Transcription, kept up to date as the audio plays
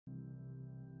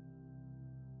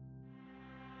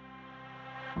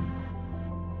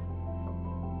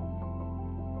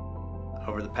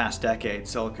Over the past decade,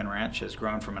 Silicon Ranch has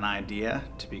grown from an idea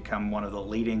to become one of the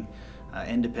leading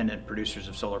independent producers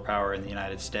of solar power in the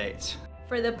United States.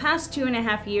 For the past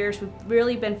 2.5 years, we've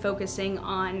really been focusing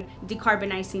on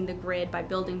decarbonizing the grid by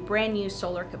building brand new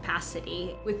solar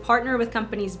capacity. We've partnered with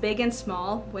companies big and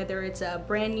small, whether it's a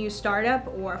brand new startup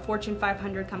or a Fortune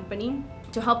 500 company,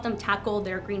 to help them tackle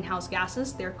their greenhouse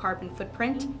gases, their carbon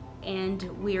footprint. And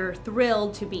we're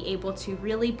thrilled to be able to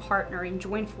really partner and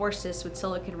join forces with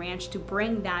Silicon Ranch to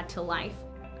bring that to life.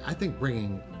 I think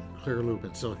bringing Clearloop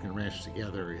and Silicon Ranch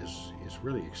together is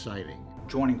really exciting.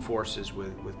 Joining forces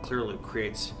with Clearloop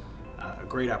creates a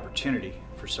great opportunity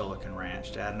for Silicon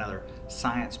Ranch to add another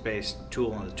science-based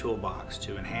tool in the toolbox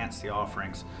to enhance the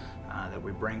offerings that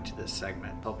we bring to this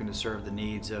segment, helping to serve the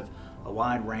needs of a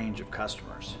wide range of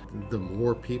customers. The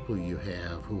more people you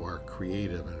have who are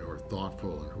creative and who are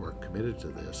thoughtful and who are committed to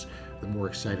this, the more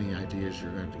exciting ideas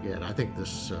you're going to get. I think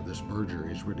this merger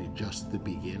is really just the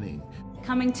beginning.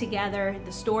 Coming together,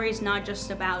 the story is not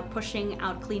just about pushing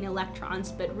out clean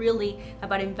electrons, but really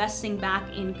about investing back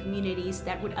in communities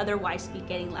that would otherwise be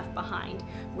getting left behind.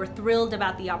 We're thrilled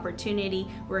about the opportunity.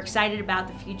 We're excited about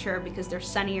the future because there's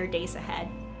sunnier days ahead.